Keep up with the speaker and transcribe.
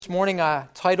This morning I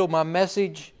titled my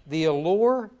message, The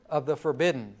Allure of the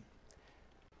Forbidden.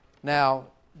 Now,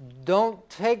 don't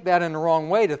take that in the wrong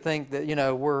way to think that,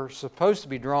 we're supposed to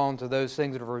be drawn to those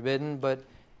things that are forbidden, but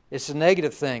it's a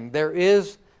negative thing. There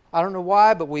is, I don't know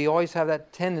why, but we always have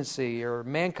that tendency, or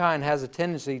mankind has a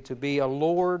tendency to be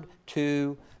allured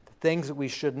to the things that we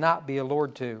should not be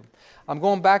allured to. I'm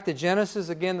going back to Genesis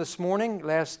again this morning.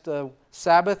 Last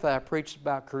Sabbath I preached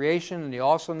about creation and the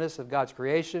awesomeness of God's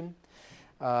creation.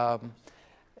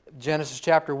 Genesis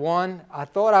chapter 1. I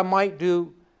thought I might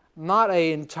do not an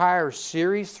entire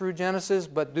series through Genesis,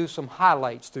 but do some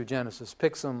highlights through Genesis.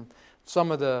 Pick some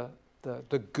of the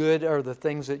good or the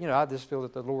things that, I just feel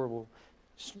that the Lord will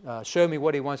show me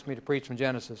what He wants me to preach from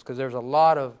Genesis, because there's a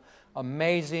lot of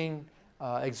amazing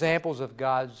examples of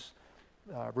God's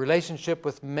relationship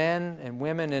with men and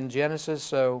women in Genesis.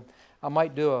 So I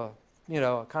might do a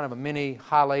kind of a mini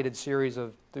highlighted series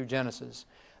through Genesis.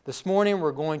 This morning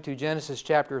we're going to Genesis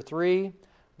chapter 3,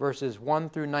 verses 1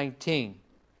 through 19.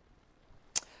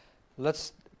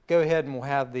 Let's go ahead and we'll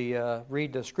have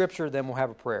read the scripture, then we'll have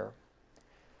a prayer.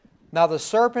 Now the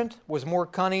serpent was more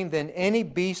cunning than any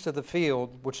beast of the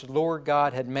field which the Lord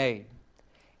God had made.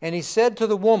 And he said to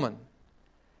the woman,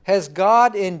 Has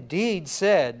God indeed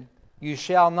said, You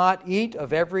shall not eat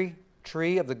of every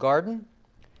tree of the garden?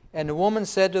 And the woman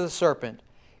said to the serpent,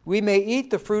 We may eat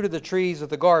the fruit of the trees of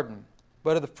the garden.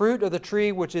 But of the fruit of the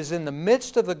tree which is in the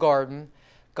midst of the garden,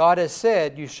 God has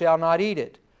said, You shall not eat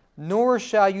it, nor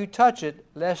shall you touch it,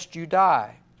 lest you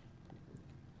die.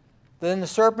 Then the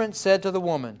serpent said to the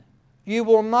woman, You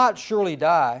will not surely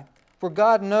die, for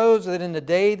God knows that in the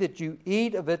day that you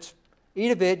eat of it,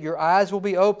 your eyes will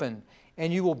be opened,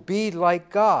 and you will be like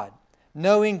God,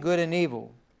 knowing good and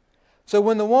evil. So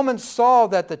when the woman saw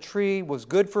that the tree was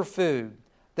good for food,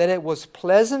 that it was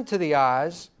pleasant to the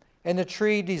eyes, and the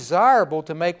tree desirable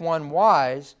to make one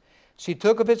wise, she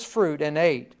took of its fruit and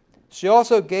ate. She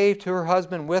also gave to her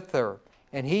husband with her,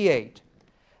 and he ate.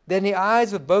 Then the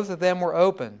eyes of both of them were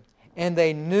opened, and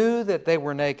they knew that they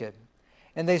were naked.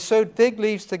 And they sewed fig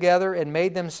leaves together and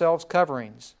made themselves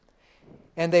coverings.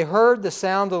 And they heard the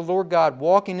sound of the Lord God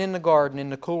walking in the garden in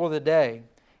the cool of the day.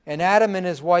 And Adam and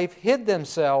his wife hid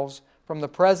themselves from the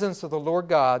presence of the Lord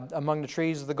God among the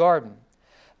trees of the garden.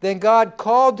 Then God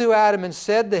called to Adam and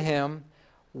said to him,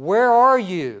 Where are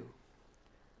you?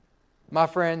 My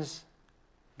friends,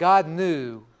 God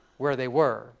knew where they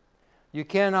were. You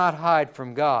cannot hide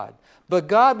from God. But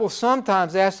God will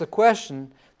sometimes ask the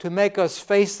question to make us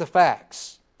face the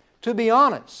facts, to be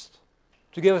honest,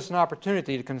 to give us an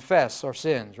opportunity to confess our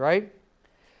sins, right?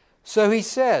 So he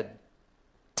said,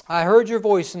 I heard your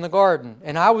voice in the garden,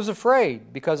 and I was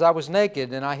afraid because I was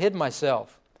naked and I hid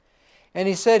myself. And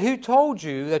he said, Who told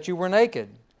you that you were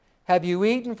naked? Have you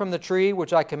eaten from the tree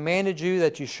which I commanded you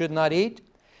that you should not eat?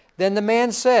 Then the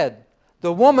man said,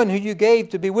 The woman who you gave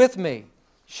to be with me,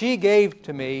 she gave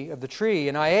to me of the tree,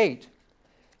 and I ate.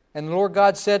 And the Lord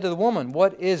God said to the woman,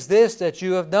 What is this that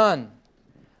you have done?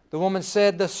 The woman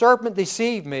said, The serpent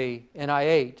deceived me, and I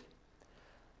ate.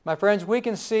 My friends, we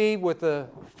can see with the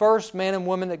first man and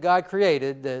woman that God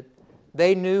created that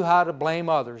they knew how to blame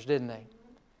others, didn't they?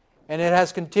 And it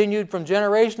has continued from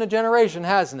generation to generation,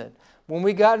 hasn't it? When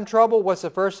we got in trouble, what's the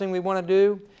first thing we want to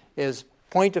do? Is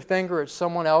point the finger at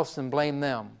someone else and blame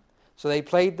them. So they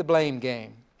played the blame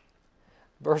game.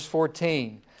 Verse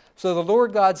 14. So the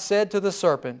Lord God said to the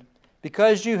serpent,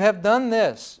 Because you have done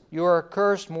this, you are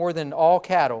accursed more than all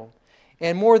cattle,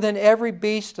 and more than every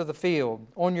beast of the field.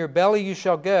 On your belly you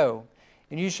shall go,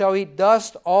 and you shall eat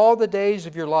dust all the days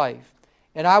of your life.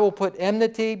 And I will put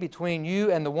enmity between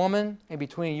you and the woman, and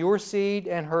between your seed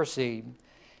and her seed.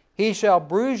 He shall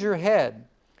bruise your head,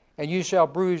 and you shall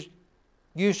bruise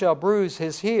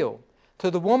his heel. To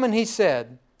the woman he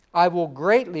said, I will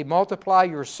greatly multiply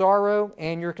your sorrow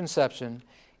and your conception.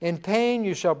 In pain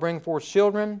you shall bring forth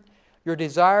children. Your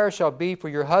desire shall be for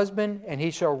your husband, and he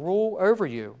shall rule over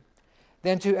you.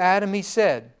 Then to Adam he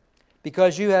said,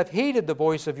 Because you have heeded the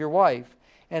voice of your wife,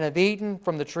 and have eaten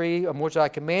from the tree of which I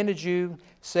commanded you,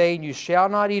 saying, You shall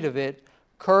not eat of it,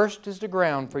 cursed is the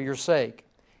ground for your sake.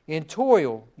 In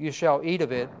toil you shall eat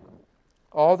of it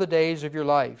all the days of your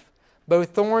life.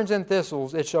 Both thorns and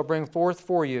thistles it shall bring forth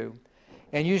for you.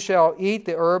 And you shall eat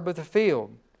the herb of the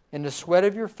field. In the sweat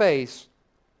of your face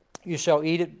you shall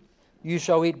eat it. You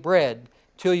shall eat bread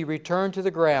till you return to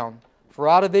the ground. For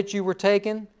out of it you were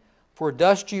taken, for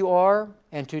dust you are,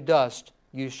 and to dust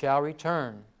you shall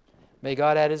return. May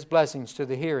God add His blessings to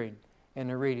the hearing and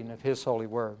the reading of His holy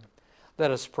word.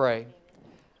 Let us pray.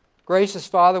 Gracious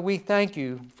Father, we thank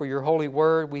you for your holy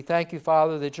word. We thank you,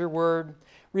 Father, that your word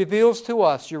reveals to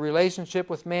us your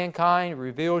relationship with mankind,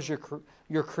 reveals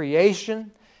your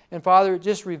creation. And Father, it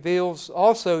just reveals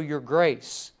also your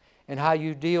grace and how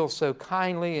you deal so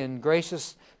kindly and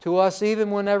gracious to us.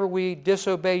 Even whenever we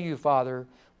disobey you, Father,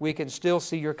 we can still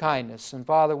see your kindness. And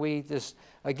Father, we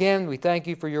thank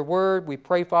you for your word. We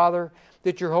pray, Father,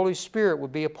 that your Holy Spirit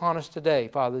would be upon us today,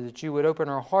 Father, that you would open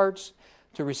our hearts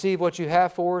to receive what you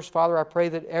have for us. Father, I pray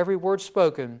that every word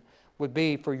spoken would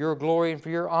be for your glory and for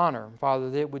your honor. Father,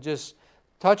 that it would just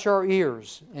touch our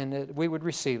ears and that we would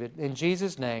receive it. In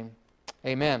Jesus' name,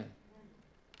 amen.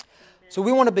 So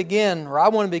I want to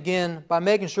begin by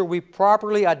making sure we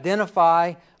properly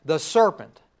identify the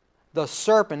serpent. The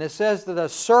serpent. It says that a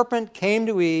serpent came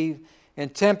to Eve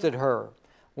and tempted her.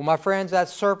 Well, my friends, that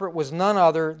serpent was none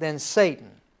other than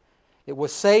Satan. It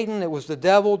was Satan, it was the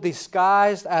devil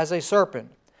disguised as a serpent.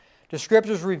 The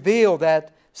Scriptures reveal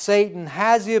that Satan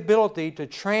has the ability to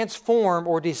transform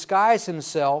or disguise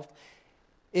himself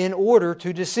in order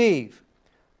to deceive.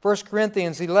 1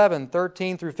 Corinthians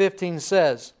 11:13-15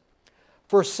 says,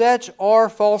 "For such are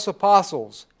false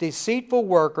apostles, deceitful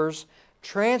workers,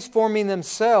 transforming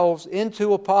themselves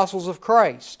into apostles of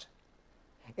Christ.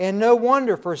 And no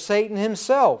wonder, for Satan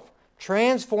himself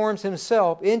transforms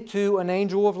himself into an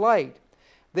angel of light.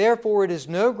 Therefore it is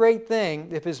no great thing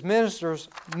if his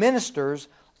ministers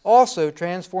also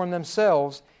transform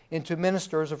themselves into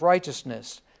ministers of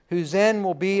righteousness, whose end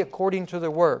will be according to their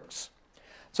works."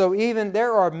 So even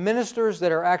there are ministers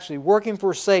that are actually working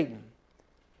for Satan.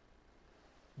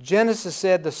 Genesis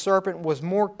said the serpent was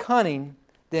more cunning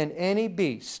than any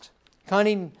beast.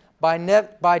 Cunning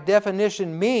by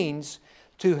definition means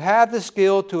to have the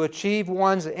skill to achieve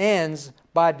one's ends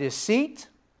by deceit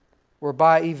or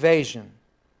by evasion.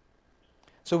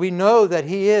 So we know that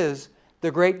he is the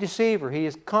great deceiver. He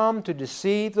has come to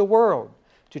deceive the world,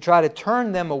 to try to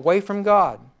turn them away from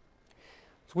God.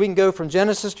 So we can go from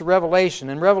Genesis to Revelation.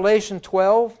 In Revelation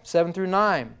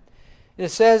 12:7-9, it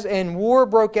says, "And war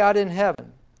broke out in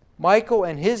heaven. Michael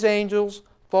and his angels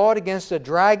fought against the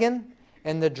dragon,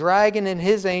 and the dragon and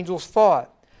his angels fought.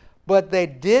 But they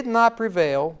did not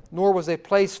prevail, nor was a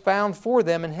place found for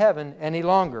them in heaven any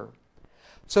longer.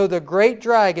 So the great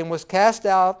dragon was cast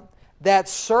out, that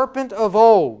serpent of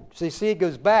old." So you see, it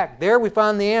goes back. There we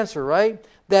find the answer, right?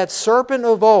 That serpent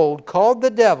of old, called the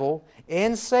devil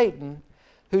and Satan,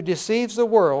 who deceives the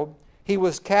world, he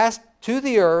was cast to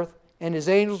the earth, and his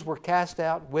angels were cast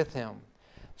out with him.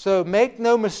 So make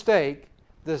no mistake,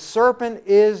 the serpent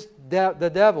is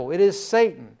the devil. It is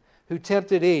Satan who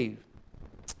tempted Eve.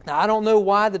 Now, I don't know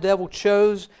why the devil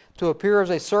chose to appear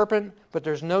as a serpent, but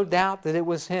there's no doubt that it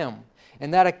was him.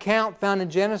 And that account found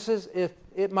in Genesis,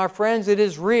 my friends, it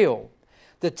is real.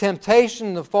 The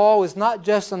temptation, the fall, is not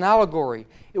just an allegory.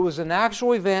 It was an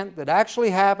actual event that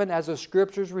actually happened as the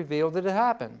Scriptures reveal that it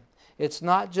happened. It's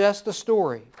not just a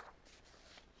story.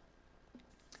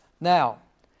 Now,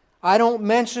 I don't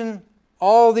mention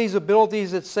all these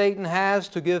abilities that Satan has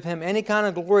to give him any kind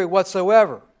of glory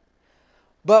whatsoever.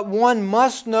 But one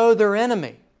must know their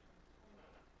enemy.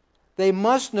 They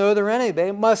must know their enemy.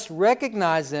 They must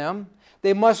recognize them.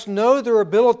 They must know their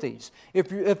abilities.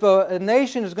 If a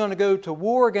nation is going to go to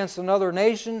war against another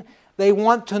nation, they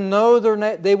want to know their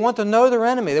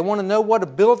enemy. They want to know what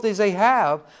abilities they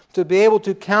have to be able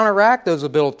to counteract those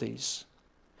abilities.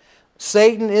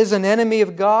 Satan is an enemy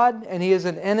of God, and he is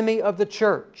an enemy of the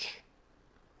church.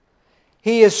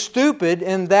 He is stupid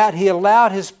in that he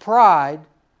allowed his pride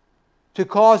to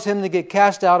cause him to get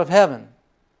cast out of heaven.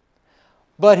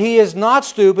 But he is not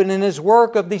stupid in his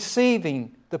work of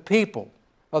deceiving the people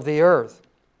of the earth.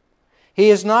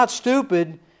 He is not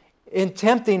stupid in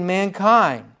tempting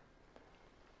mankind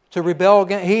to rebel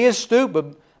against. He is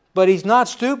stupid, but he's not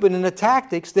stupid in the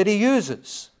tactics that he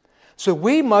uses. So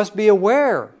we must be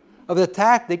aware of the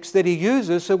tactics that he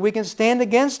uses so we can stand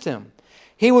against him.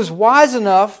 He was wise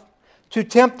enough to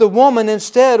tempt the woman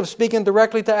instead of speaking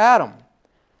directly to Adam.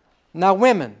 Now,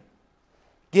 women,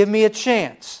 give me a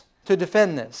chance to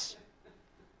defend this.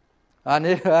 I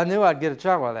knew I'd get a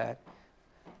chuckle out of that.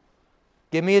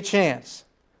 Give me a chance.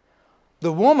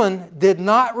 The woman did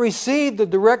not receive the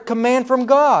direct command from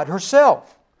God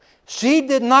herself. She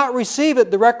did not receive it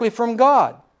directly from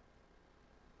God.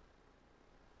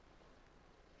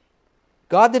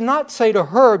 God did not say to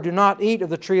her, "Do not eat of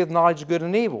the tree of knowledge of good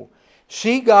and evil."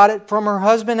 She got it from her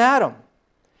husband Adam,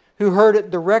 who heard it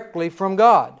directly from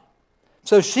God.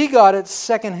 So she got it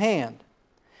secondhand.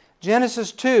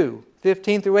 Genesis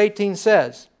 2:15-18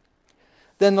 says,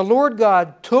 "Then the Lord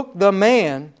God took the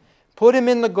man, put him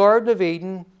in the Garden of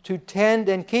Eden to tend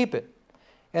and keep it.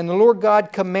 And the Lord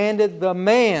God commanded the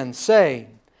man,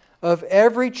 saying, Of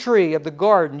every tree of the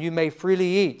garden you may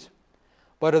freely eat,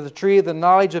 but of the tree of the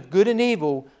knowledge of good and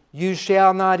evil you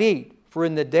shall not eat, for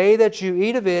in the day that you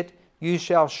eat of it, you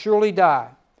shall surely die.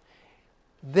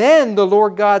 Then the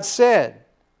Lord God said,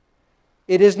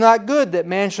 it is not good that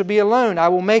man should be alone. I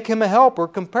will make him a helper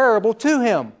comparable to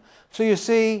him. So you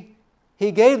see,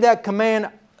 He gave that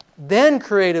command, then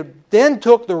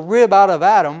took the rib out of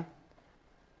Adam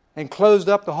and closed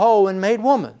up the hole and made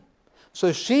woman.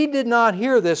 So she did not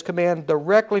hear this command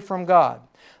directly from God.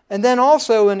 And then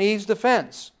also in Eve's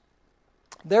defense,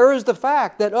 there is the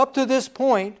fact that up to this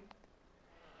point,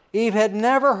 Eve had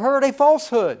never heard a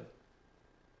falsehood.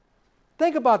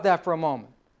 Think about that for a moment.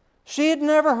 She had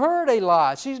never heard a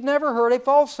lie. She's never heard a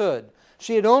falsehood.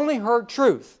 She had only heard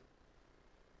truth.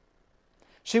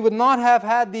 She would not have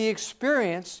had the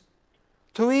experience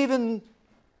to even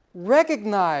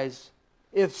recognize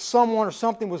if someone or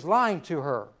something was lying to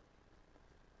her.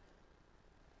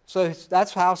 So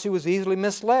that's how she was easily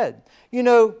misled. You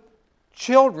know,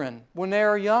 children, when they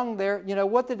are young,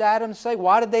 what did Adam say?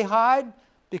 Why did they hide?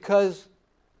 Because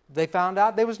they found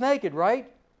out they was naked, right?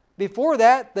 Before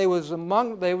that, they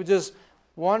would just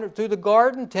wander through the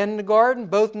garden, tend the garden,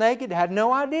 both naked, had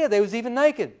no idea they was even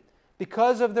naked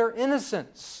because of their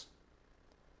innocence.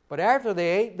 But after they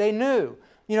ate, they knew.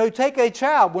 You know, take a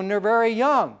child when they're very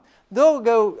young. They'll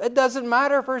go, it doesn't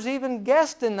matter if there's even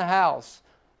guests in the house,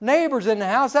 neighbors in the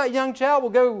house, that young child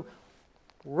will go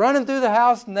running through the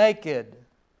house naked.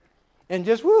 And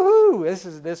just woohoo, this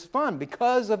is fun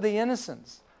because of the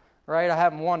innocence. Right? I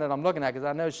have one that I'm looking at because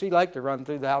I know she liked to run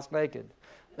through the house naked.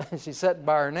 She's sitting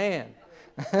by her nan.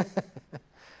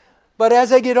 But as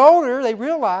they get older, they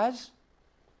realize,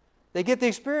 they get the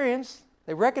experience,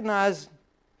 they recognize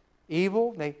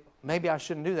evil. Maybe I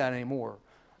shouldn't do that anymore.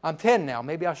 I'm 10 now.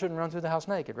 Maybe I shouldn't run through the house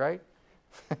naked, right?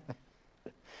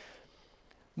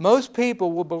 Most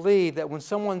people will believe that when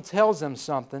someone tells them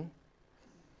something,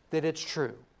 that it's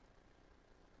true.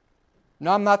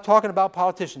 Now, I'm not talking about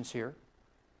politicians here.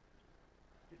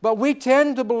 But we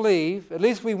tend to believe, at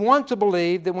least we want to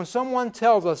believe, that when someone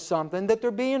tells us something, that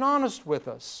they're being honest with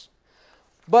us.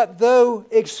 But though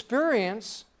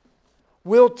experience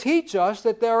will teach us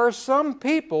that there are some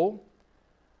people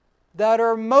that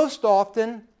are most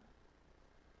often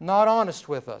not honest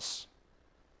with us.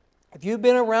 If you've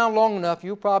been around long enough,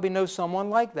 you probably know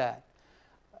someone like that.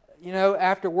 You know,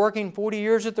 after working 40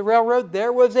 years at the railroad,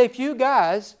 there was a few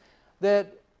guys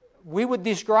that we would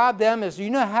describe them as,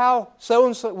 you know how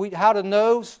how to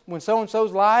know when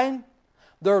so-and-so's lying?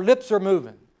 Their lips are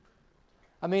moving.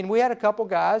 I mean, we had a couple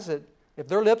guys that if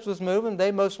their lips was moving,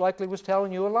 they most likely was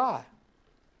telling you a lie.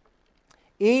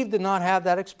 Eve did not have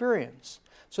that experience.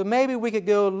 So maybe we could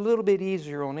go a little bit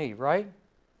easier on Eve, right?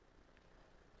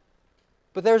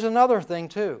 But there's another thing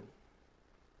too.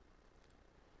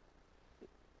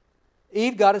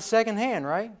 Eve got it secondhand,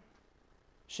 right?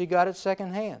 She got it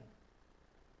secondhand.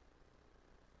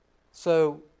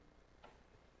 So,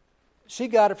 she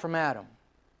got it from Adam.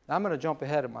 I'm going to jump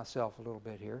ahead of myself a little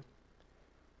bit here.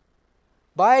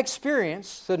 By experience,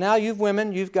 so now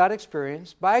you've got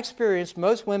experience. By experience,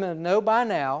 most women know by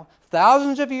now,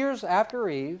 thousands of years after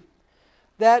Eve,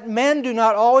 that men do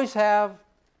not always have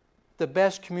the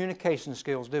best communication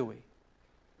skills, do we?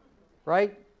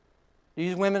 Right?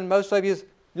 These women, most of you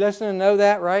listen and know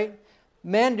that, right?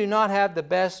 Men do not have the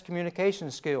best communication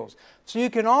skills. So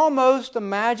you can almost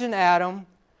imagine Adam,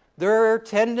 they're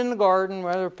tending the garden,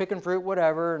 whether they're picking fruit,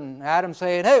 whatever, and Adam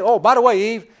saying, hey, oh, by the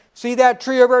way, Eve, see that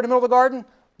tree over in the middle of the garden?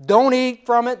 Don't eat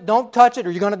from it, don't touch it,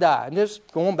 or you're going to die. And just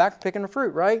going back picking the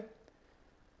fruit, right?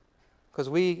 Because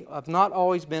we have not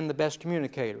always been the best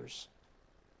communicators.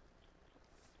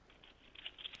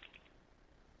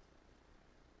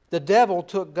 The devil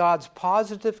took God's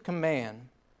positive command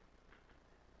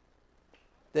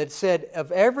that said,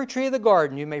 of every tree of the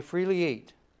garden you may freely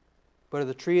eat, but of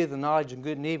the tree of the knowledge of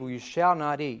good and evil you shall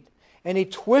not eat. And he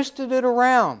twisted it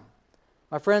around.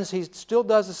 My friends, he still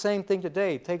does the same thing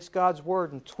today. He takes God's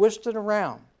word and twists it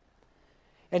around.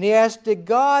 And he asked, did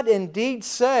God indeed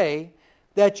say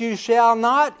that you shall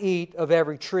not eat of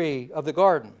every tree of the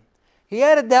garden? He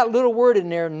added that little word in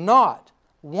there, not.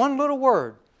 One little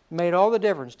word made all the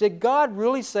difference. Did God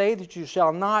really say that you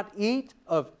shall not eat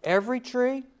of every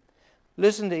tree?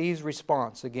 Listen to Eve's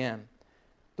response again.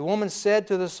 The woman said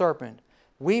to the serpent,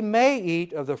 we may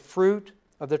eat of the fruit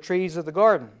of the trees of the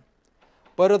garden,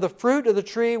 but of the fruit of the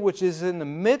tree which is in the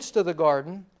midst of the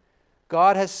garden,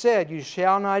 God has said, you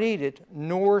shall not eat it,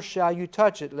 nor shall you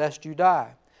touch it, lest you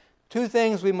die. Two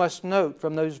things we must note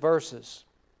from those verses.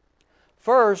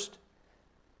 First,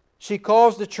 she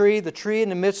calls the tree in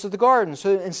the midst of the garden.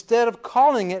 So instead of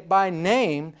calling it by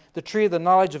name, the tree of the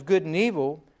knowledge of good and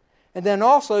evil, and then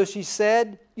also she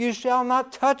said, you shall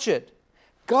not touch it.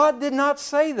 God did not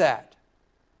say that.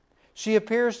 She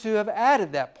appears to have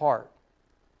added that part.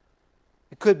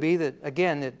 It could be that,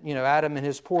 again, that Adam in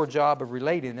his poor job of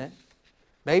relating it,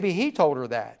 maybe he told her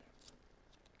that.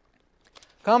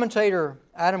 Commentator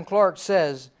Adam Clark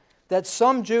says that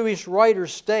some Jewish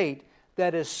writers state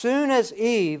that as soon as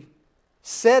Eve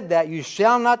said that you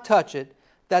shall not touch it,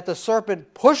 that the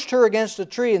serpent pushed her against a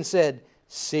tree and said,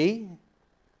 "See,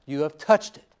 you have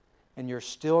touched it, and you're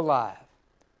still alive.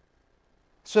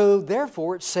 So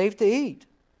therefore it's safe to eat.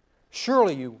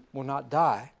 Surely you will not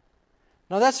die."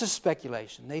 Now that's just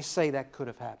speculation. They say that could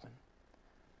have happened.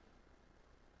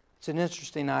 It's an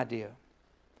interesting idea.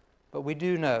 But we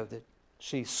do know that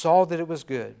she saw that it was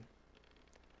good.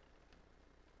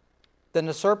 Then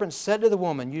the serpent said to the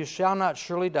woman, "You shall not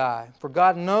surely die, for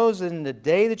God knows that in the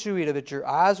day that you eat of it, your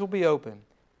eyes will be open,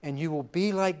 and you will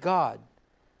be like God,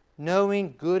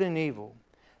 knowing good and evil."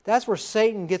 That's where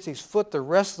Satan gets his foot the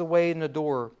rest of the way in the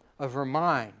door of her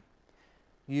mind.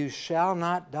 You shall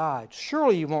not die.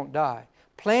 Surely you won't die.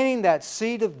 Planting that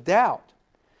seed of doubt.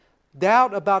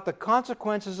 Doubt about the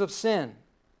consequences of sin.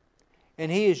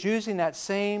 And he is using that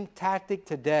same tactic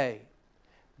today.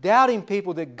 Doubting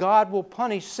people that God will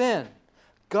punish sin.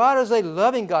 God is a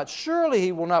loving God. Surely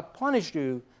He will not punish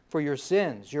you for your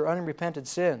sins, your unrepented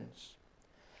sins.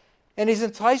 And he's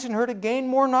enticing her to gain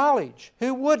more knowledge.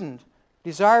 Who wouldn't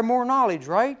desire more knowledge,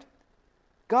 right?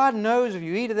 God knows if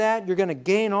you eat of that, you're going to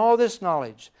gain all this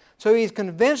knowledge. So he's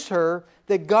convinced her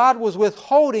that God was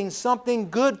withholding something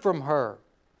good from her.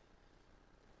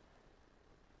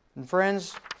 And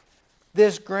friends,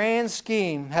 this grand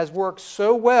scheme has worked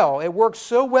so well. It worked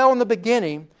so well in the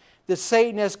beginning that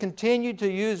Satan has continued to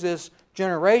use this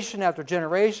generation after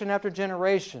generation after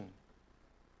generation.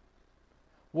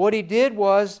 What he did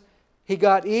was he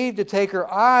got Eve to take her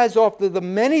eyes off the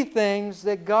many things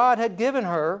that God had given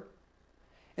her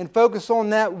and focus on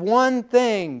that one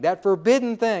thing, that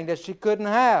forbidden thing that she couldn't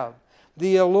have,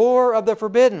 the allure of the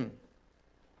forbidden.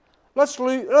 Let's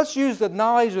use the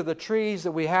knowledge of the trees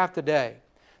that we have today.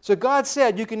 So God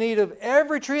said you can eat of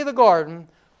every tree of the garden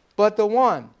but the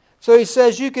one. So He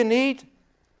says you can eat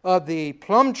of the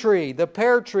plum tree, the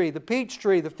pear tree, the peach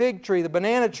tree, the fig tree, the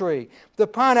banana tree, the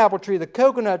pineapple tree, the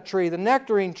coconut tree, the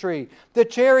nectarine tree, the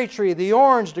cherry tree, the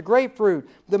orange, the grapefruit,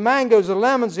 the mangoes, the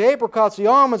lemons, the apricots, the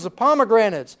almonds, the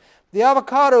pomegranates, the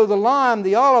avocado, the lime,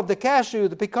 the olive, the cashew,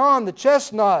 the pecan, the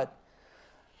chestnut.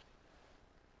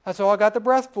 That's all I got the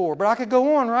breath for. But I could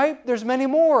go on, right? There's many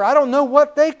more. I don't know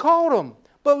what they called them.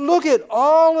 But look at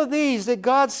all of these that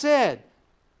God said.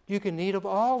 You can eat of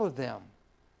all of them.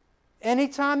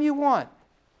 Anytime you want.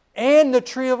 And the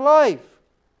tree of life.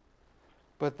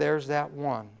 But there's that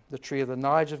one. The tree of the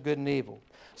knowledge of good and evil.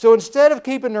 So instead of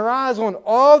keeping their eyes on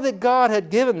all that God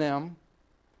had given them,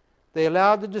 they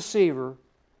allowed the deceiver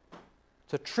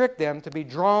to trick them to be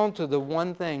drawn to the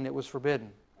one thing that was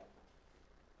forbidden.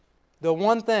 The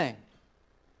one thing.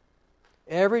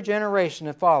 Every generation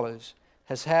that follows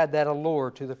has had that allure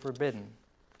to the forbidden.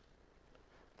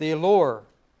 The allure,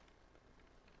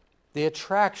 the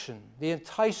attraction, the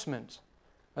enticement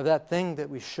of that thing that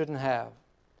we shouldn't have.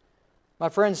 My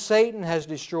friends, Satan has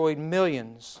destroyed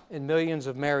millions and millions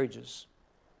of marriages.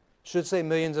 I should say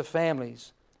millions of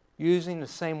families using the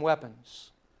same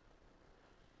weapons.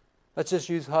 Let's just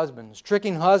use husbands.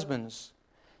 Tricking husbands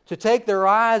to take their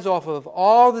eyes off of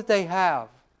all that they have.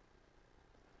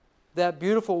 That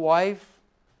beautiful wife,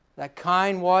 that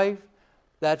kind wife,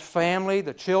 that family,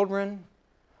 the children,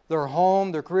 their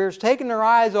home, their careers, taking their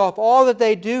eyes off all that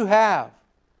they do have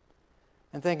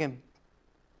and thinking,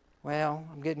 well,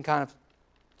 I'm getting kind of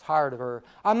tired of her.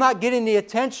 I'm not getting the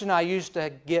attention I used to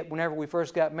get whenever we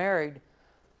first got married.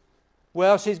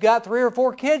 Well, she's got 3 or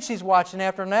 4 kids she's watching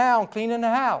after now and cleaning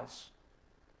the house.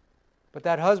 But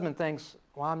that husband thinks,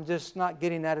 well, I'm just not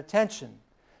getting that attention.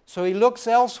 So he looks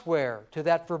elsewhere to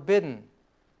that forbidden.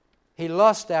 He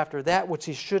lusts after that which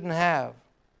he shouldn't have.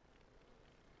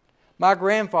 My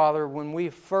grandfather, when we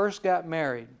first got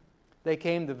married, they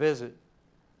came to visit.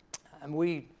 And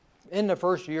in the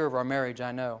first year of our marriage,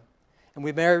 I know. And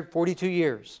we married 42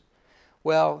 years.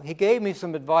 Well, he gave me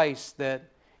some advice that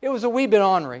it was a wee bit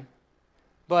ornery.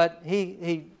 But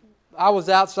I was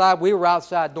outside, we were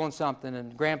outside doing something,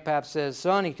 and Grandpap says,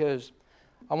 son, he goes,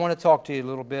 I want to talk to you a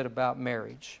little bit about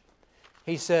marriage.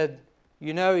 He said,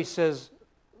 he says,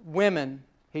 women,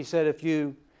 he said, if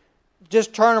you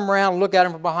just turn them around and look at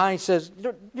them from behind, he says,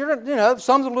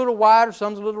 some's a little wider,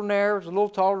 some's a little narrower, a little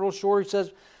taller, a little shorter. He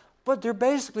says, but they're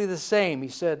basically the same. He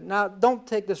said, now, don't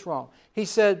take this wrong. He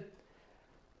said,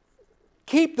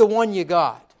 keep the one you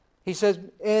got. He says,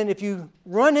 and if you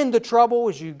run into trouble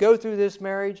as you go through this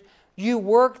marriage, you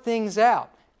work things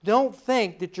out. Don't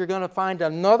think that you're going to find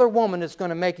another woman that's going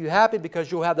to make you happy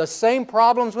because you'll have the same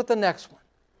problems with the next one.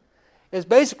 It's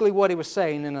basically what he was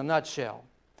saying in a nutshell.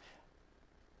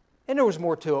 And there was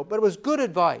more to it, but it was good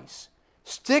advice.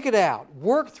 Stick it out.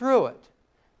 Work through it.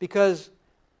 Because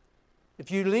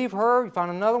if you leave her, you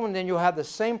find another one, then you'll have the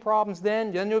same problems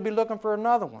then you'll be looking for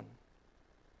another one.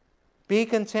 Be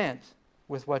content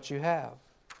with what you have.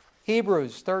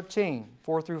 Hebrews 13,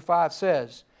 4 through 5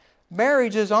 says,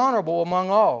 marriage is honorable among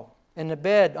all, and the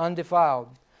bed undefiled.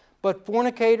 But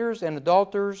fornicators and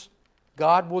adulterers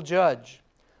God will judge.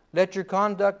 Let your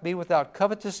conduct be without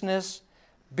covetousness.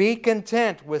 Be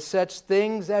content with such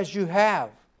things as you have.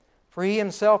 For He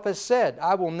Himself has said,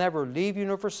 I will never leave you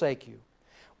nor forsake you.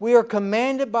 We are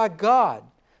commanded by God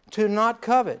to not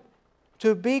covet,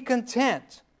 to be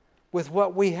content with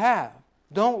what we have.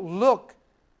 Don't look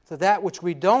to that which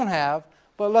we don't have,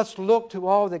 but let's look to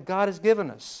all that God has given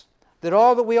us, that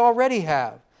all that we already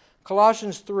have.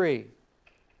 Colossians 3,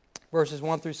 verses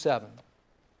 1 through 7.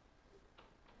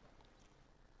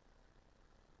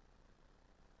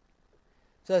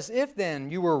 It says, if then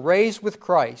you were raised with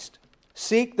Christ,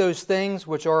 seek those things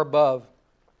which are above,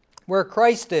 where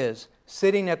Christ is,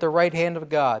 sitting at the right hand of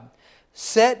God.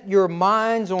 Set your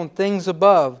minds on things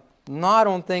above, not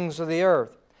on things of the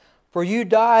earth. For you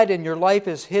died, and your life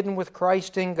is hidden with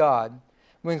Christ in God.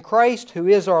 When Christ, who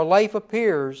is our life,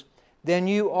 appears, then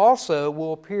you also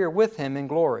will appear with Him in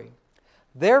glory.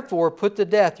 Therefore put to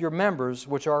death your members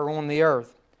which are on the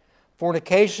earth: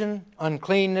 fornication,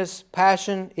 uncleanness,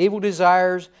 passion, evil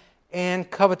desires, and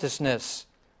covetousness,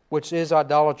 which is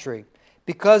idolatry.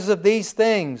 Because of these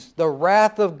things, the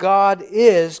wrath of God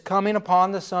is coming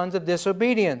upon the sons of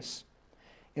disobedience,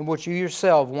 in which you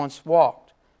yourself once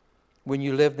walked, when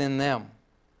you lived in them.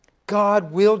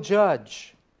 God will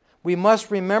judge. We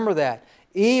must remember that.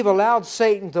 Eve allowed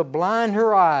Satan to blind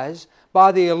her eyes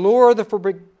by the allure of the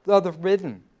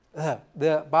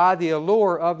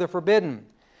forbidden.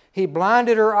 He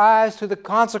blinded her eyes to the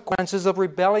consequences of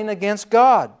rebelling against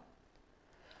God.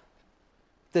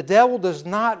 The devil does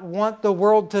not want the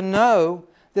world to know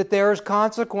that there is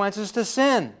consequences to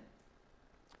sin.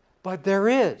 But there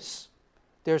is.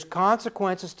 There's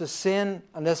consequences to sin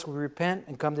unless we repent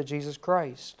and come to Jesus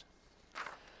Christ.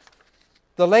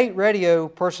 The late radio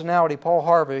personality Paul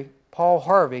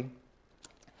Harvey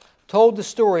told the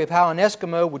story of how an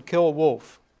Eskimo would kill a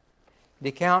wolf. The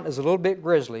account is a little bit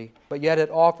grisly, but yet it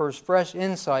offers fresh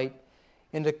insight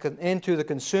into the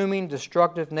consuming,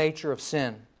 destructive nature of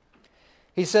sin.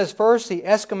 He says first the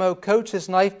Eskimo coats his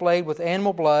knife blade with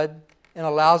animal blood and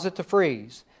allows it to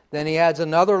freeze. Then he adds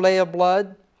another layer of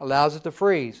blood, allows it to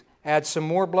freeze. Adds some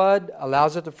more blood,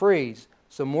 allows it to freeze.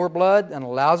 Some more blood, and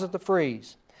allows it to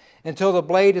freeze, until the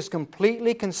blade is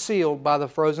completely concealed by the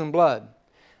frozen blood.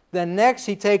 Then next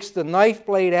he takes the knife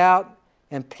blade out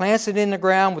and plants it in the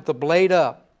ground with the blade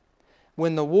up.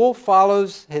 When the wolf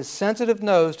follows his sensitive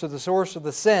nose to the source of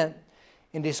the scent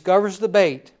and discovers the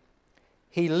bait,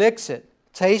 he licks it,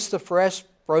 tastes the fresh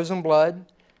frozen blood.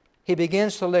 He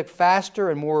begins to lick faster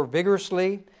and more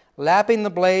vigorously, lapping the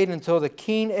blade until the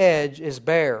keen edge is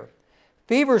bare.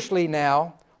 Feverishly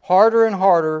now, harder and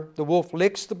harder, the wolf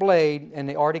licks the blade in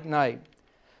the Arctic night.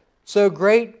 So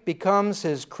great becomes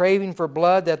his craving for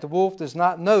blood that the wolf does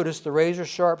not notice the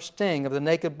razor-sharp sting of the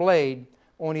naked blade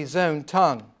on his own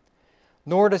tongue.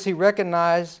 Nor does he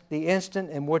recognize the instant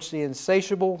in which the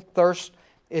insatiable thirst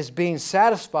is being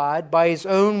satisfied by his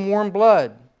own warm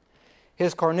blood.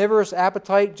 His carnivorous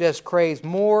appetite just craves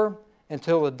more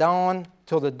until the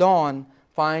dawn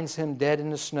finds him dead in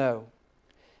the snow.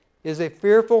 It is a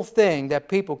fearful thing that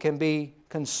people can be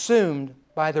consumed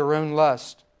by their own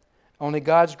lust. Only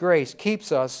God's grace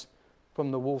keeps us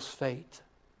from the wolf's fate.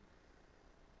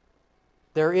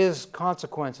 There is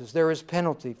consequences. There is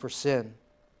penalty for sin.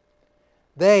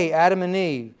 They, Adam and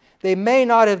Eve, they may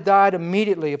not have died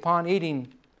immediately upon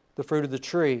eating the fruit of the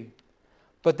tree,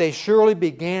 but they surely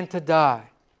began to die.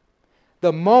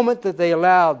 The moment that they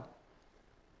allowed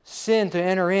sin to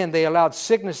enter in, they allowed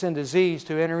sickness and disease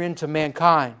to enter into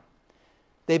mankind.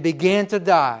 They began to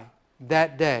die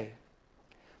that day.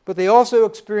 But they also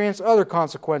experienced other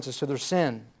consequences to their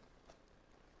sin.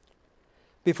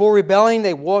 Before rebelling,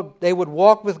 they would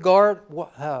walk with God.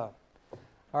 All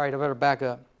right, I better back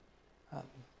up.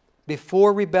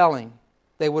 Before rebelling,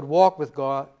 they would walk with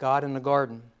God in the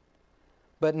garden.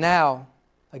 But now,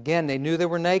 again, they knew they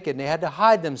were naked and they had to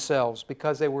hide themselves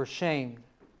because they were ashamed.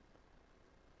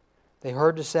 They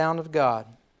heard the sound of God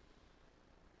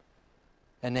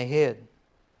and they hid.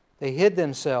 They hid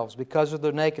themselves because of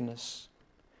their nakedness,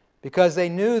 because they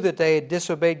knew that they had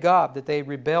disobeyed God, that they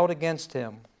rebelled against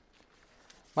Him.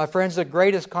 My friends, the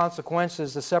greatest consequence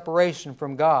is the separation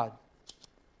from God.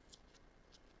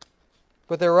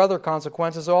 But there are other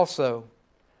consequences also.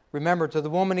 Remember, to the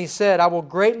woman he said, I will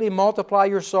greatly multiply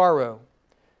your sorrow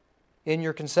in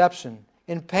your conception.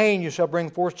 In pain you shall bring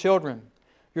forth children.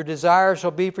 Your desire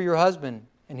shall be for your husband,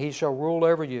 and he shall rule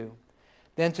over you.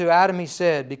 Then to Adam he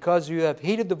said, because you have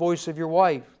heeded the voice of your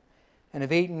wife, and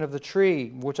have eaten of the tree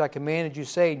which I commanded you,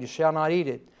 saying, you shall not eat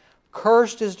it.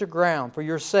 Cursed is the ground for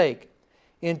your sake.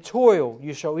 In toil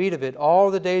you shall eat of it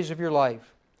all the days of your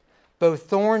life. Both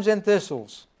thorns and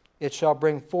thistles it shall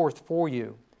bring forth for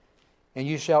you, and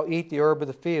you shall eat the herb of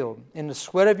the field. In the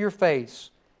sweat of your face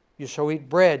you shall eat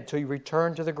bread till you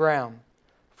return to the ground.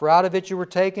 For out of it you were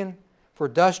taken, for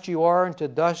dust you are, and to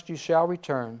dust you shall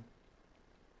return.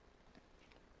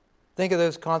 Think of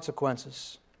those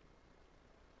consequences.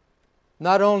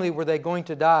 Not only were they going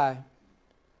to die,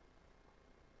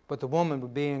 but the woman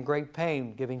would be in great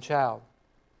pain giving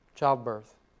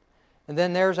childbirth. And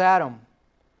then there's Adam,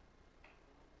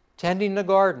 tending the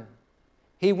garden.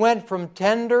 He went from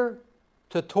tender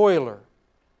to toiler.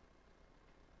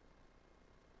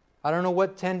 I don't know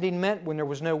what tending meant when there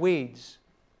was no weeds,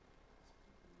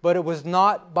 but it was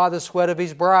not by the sweat of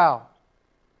his brow.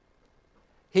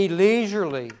 He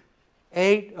leisurely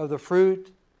ate of the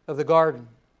fruit of the garden.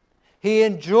 He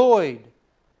enjoyed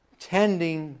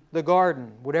tending the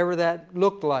garden, whatever that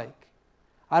looked like.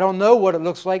 I don't know what it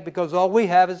looks like because all we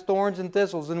have is thorns and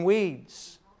thistles and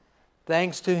weeds.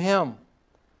 Thanks to him.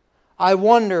 I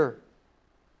wonder,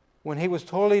 when he was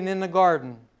toiling in the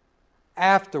garden,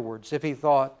 afterwards, if he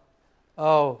thought,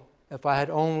 oh, if I had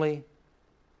only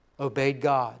obeyed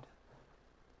God.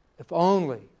 If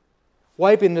only.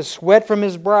 Wiping the sweat from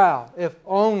his brow. If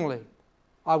only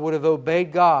I would have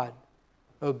obeyed God,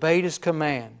 obeyed His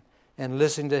command, and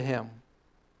listened to Him.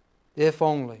 If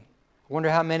only. I wonder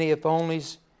how many if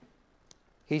onlys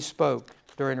he spoke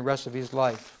during the rest of his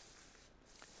life.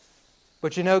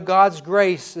 But you know, God's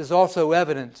grace is also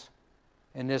evident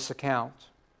in this account,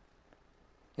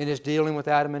 in His dealing with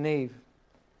Adam and Eve.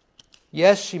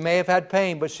 Yes, she may have had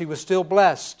pain, but she was still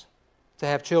blessed to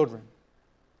have children.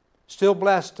 Still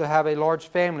blessed to have a large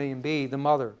family and be the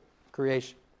mother of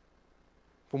creation,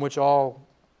 from which all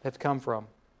have come from.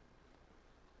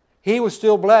 He was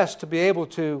still blessed to be able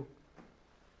to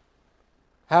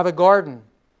have a garden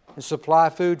and supply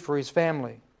food for his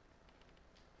family.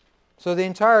 So the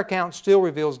entire account still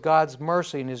reveals God's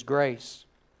mercy and His grace.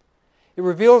 It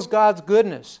reveals God's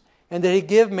goodness and that He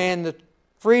give man the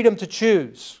freedom to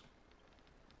choose.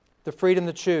 The freedom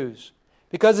to choose.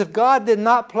 Because if God did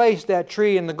not place that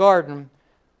tree in the garden,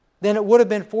 then it would have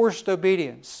been forced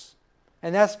obedience.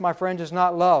 And that's, my friends, is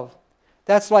not love.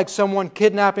 That's like someone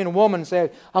kidnapping a woman and saying,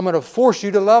 I'm going to force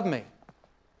you to love me.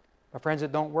 My friends,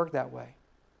 it don't work that way.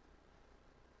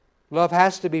 Love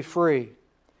has to be free.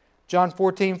 John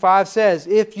 14:5 says,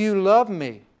 if you love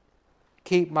me,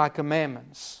 keep my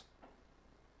commandments.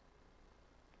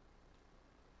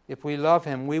 If we love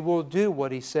Him, we will do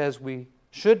what He says we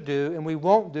should do, and we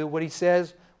won't do what He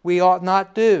says we ought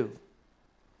not do.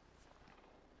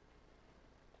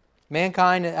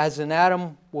 Mankind, as in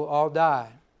Adam, will all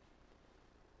die.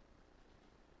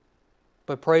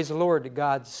 But praise the Lord that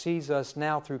God sees us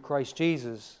now through Christ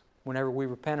Jesus whenever we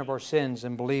repent of our sins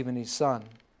and believe in His Son.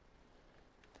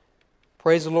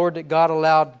 Praise the Lord that God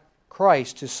allowed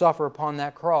Christ to suffer upon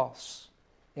that cross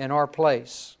in our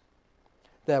place,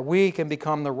 that we can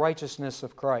become the righteousness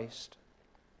of Christ.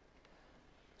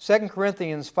 2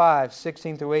 Corinthians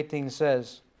 5:16-18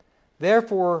 says,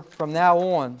 therefore, from now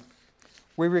on,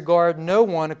 we regard no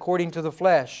one according to the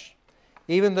flesh.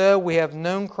 Even though we have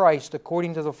known Christ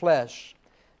according to the flesh,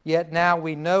 yet now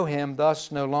we know Him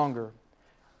thus no longer.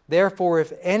 Therefore,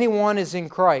 if anyone is in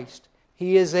Christ,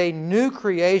 he is a new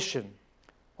creation.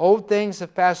 Old things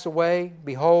have passed away.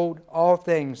 Behold, all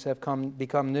things have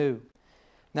become new.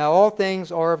 Now all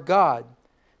things are of God,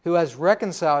 who has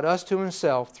reconciled us to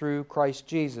Himself through Christ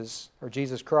Jesus, or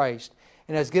Jesus Christ,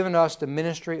 and has given us the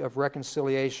ministry of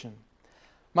reconciliation.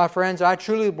 My friends, I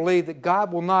truly believe that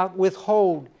God will not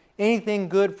withhold anything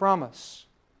good from us.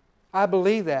 I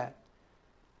believe that.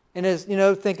 And as you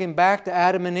know, thinking back to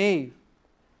Adam and Eve,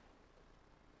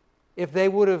 if they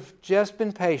would have just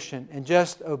been patient and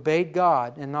just obeyed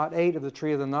God and not ate of the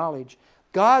tree of the knowledge,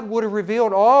 God would have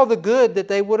revealed all the good that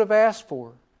they would have asked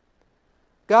for.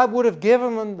 God would have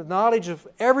given them the knowledge of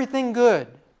everything good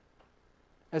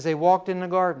as they walked in the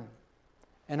garden.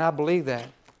 And I believe that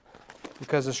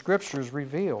because the Scriptures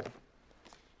reveal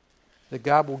that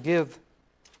God will give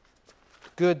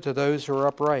good to those who are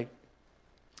upright.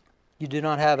 You do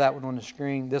not have that one on the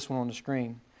screen, this one on the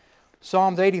screen.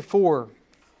 Psalms 84,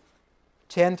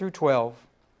 10-12.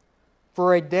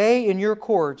 For a day in your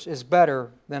courts is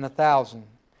better than 1,000.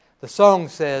 The song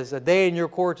says, a day in your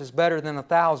courts is better than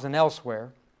 1,000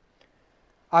 elsewhere.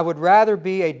 I would rather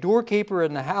be a doorkeeper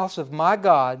in the house of my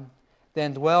God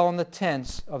than dwell in the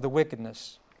tents of the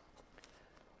wickedness.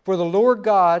 For the Lord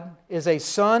God is a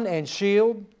sun and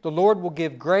shield. The Lord will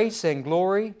give grace and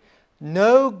glory.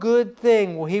 No good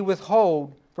thing will He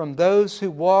withhold from those who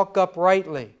walk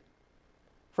uprightly.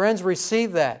 Friends,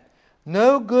 receive that.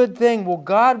 No good thing will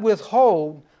God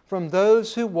withhold from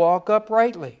those who walk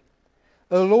uprightly.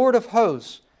 O Lord of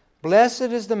hosts, blessed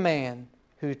is the man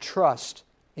who trusts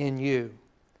in you.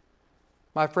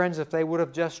 My friends, if they would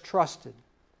have just trusted,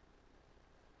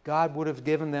 God would have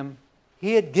given them,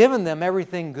 He had given them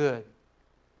everything good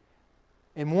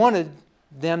and wanted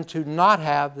them to not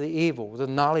have the evil, the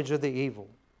knowledge of the evil.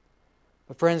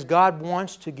 But friends, God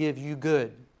wants to give you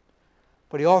good,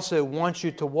 but He also wants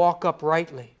you to walk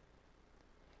uprightly.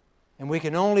 And we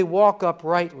can only walk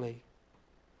uprightly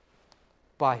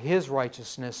by His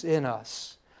righteousness in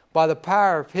us. By the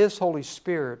power of His Holy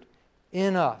Spirit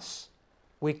in us,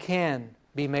 we can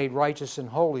be made righteous and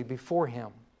holy before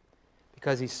Him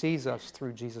because He sees us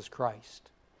through Jesus Christ.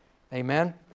 Amen?